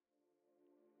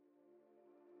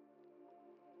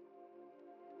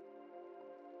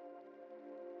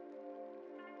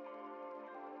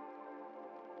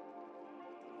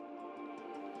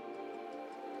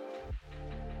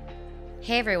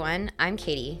Hey everyone, I'm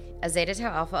Katie, a Zeta Tau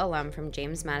Alpha alum from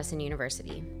James Madison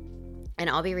University, and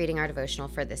I'll be reading our devotional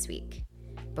for this week.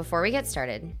 Before we get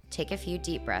started, take a few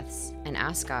deep breaths and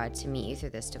ask God to meet you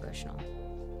through this devotional.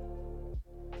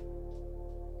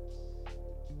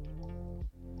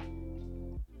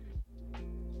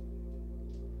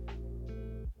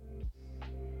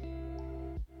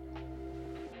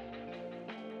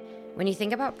 When you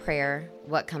think about prayer,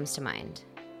 what comes to mind?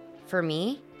 For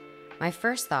me, my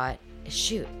first thought is,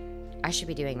 shoot, I should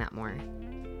be doing that more.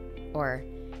 Or,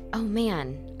 oh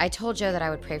man, I told Joe that I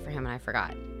would pray for him and I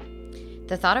forgot.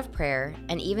 The thought of prayer,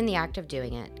 and even the act of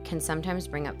doing it, can sometimes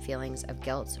bring up feelings of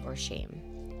guilt or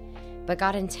shame. But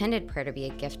God intended prayer to be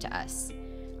a gift to us,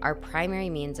 our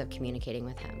primary means of communicating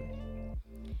with Him.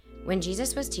 When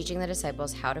Jesus was teaching the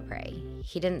disciples how to pray,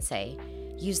 He didn't say,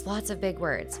 use lots of big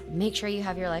words, make sure you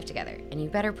have your life together, and you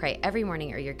better pray every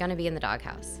morning or you're going to be in the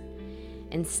doghouse.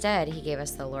 Instead, He gave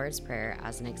us the Lord's Prayer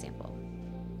as an example.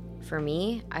 For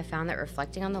me, I found that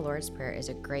reflecting on the Lord's Prayer is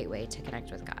a great way to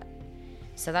connect with God.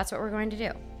 So that's what we're going to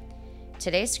do.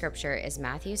 Today's scripture is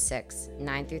Matthew 6,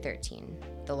 9 through 13,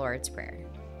 the Lord's Prayer.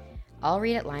 I'll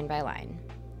read it line by line.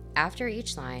 After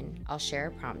each line, I'll share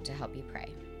a prompt to help you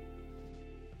pray.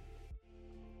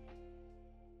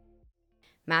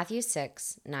 Matthew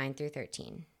 6, 9 through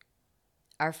 13.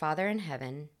 Our Father in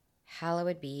heaven,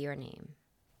 hallowed be your name.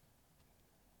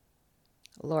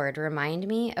 Lord, remind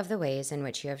me of the ways in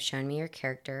which you have shown me your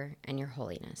character and your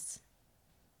holiness.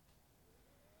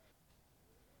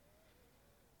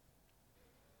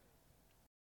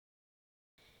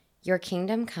 Your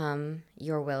kingdom come,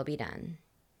 your will be done.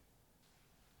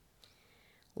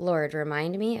 Lord,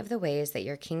 remind me of the ways that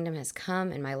your kingdom has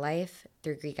come in my life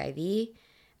through Greek IV,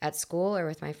 at school, or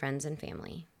with my friends and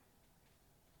family.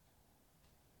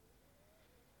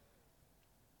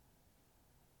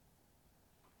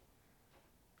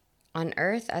 On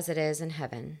earth as it is in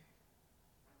heaven.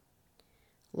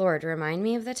 Lord, remind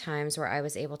me of the times where I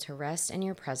was able to rest in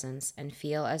your presence and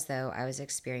feel as though I was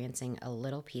experiencing a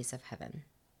little piece of heaven.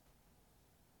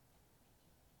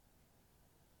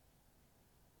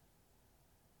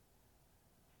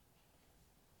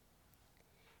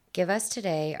 Give us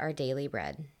today our daily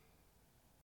bread.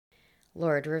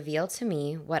 Lord, reveal to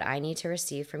me what I need to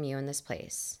receive from you in this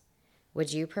place.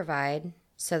 Would you provide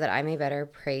so that I may better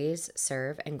praise,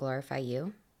 serve, and glorify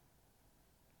you?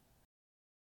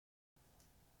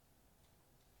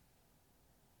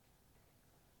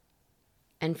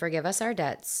 And forgive us our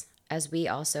debts, as we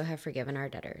also have forgiven our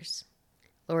debtors.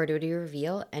 Lord, would you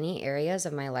reveal any areas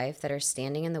of my life that are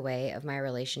standing in the way of my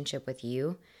relationship with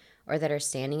you, or that are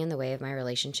standing in the way of my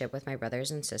relationship with my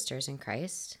brothers and sisters in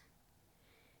Christ?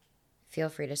 Feel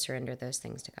free to surrender those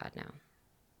things to God now.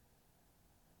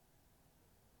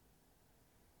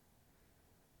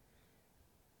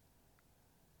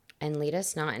 And lead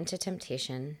us not into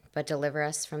temptation, but deliver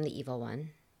us from the evil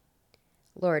one.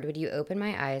 Lord, would you open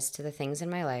my eyes to the things in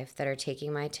my life that are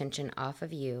taking my attention off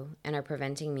of you and are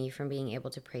preventing me from being able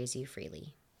to praise you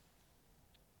freely.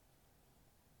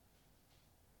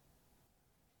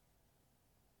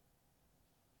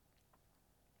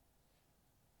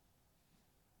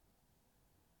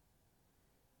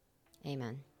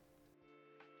 Amen.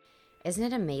 Isn't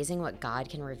it amazing what God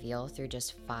can reveal through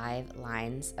just 5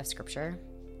 lines of scripture?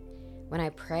 When I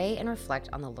pray and reflect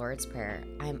on the Lord's Prayer,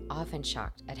 I am often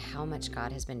shocked at how much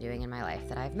God has been doing in my life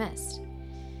that I've missed.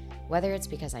 Whether it's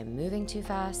because I'm moving too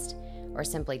fast or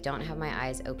simply don't have my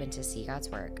eyes open to see God's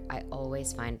work, I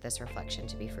always find this reflection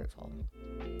to be fruitful.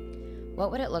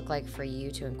 What would it look like for you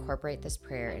to incorporate this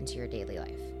prayer into your daily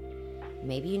life?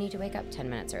 Maybe you need to wake up 10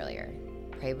 minutes earlier,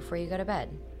 pray before you go to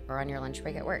bed, or on your lunch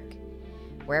break at work.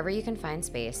 Wherever you can find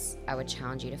space, I would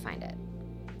challenge you to find it.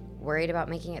 Worried about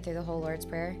making it through the whole Lord's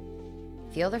Prayer?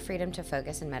 Feel the freedom to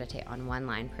focus and meditate on 1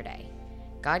 line per day.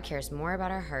 God cares more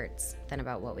about our hearts than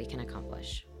about what we can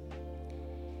accomplish.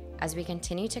 As we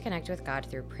continue to connect with God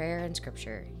through prayer and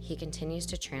scripture, He continues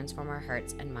to transform our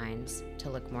hearts and minds to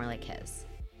look more like His.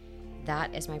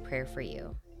 That is my prayer for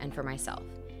you and for myself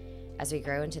as we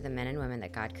grow into the men and women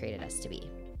that God created us to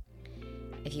be.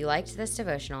 If you liked this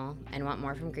devotional and want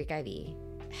more from Greek IV,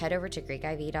 head over to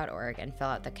greekiv.org and fill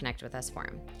out the Connect With Us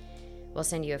form. We'll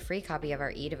send you a free copy of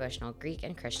our e-devotional Greek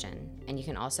and Christian, and you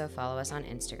can also follow us on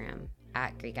Instagram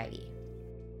 @GreekIV.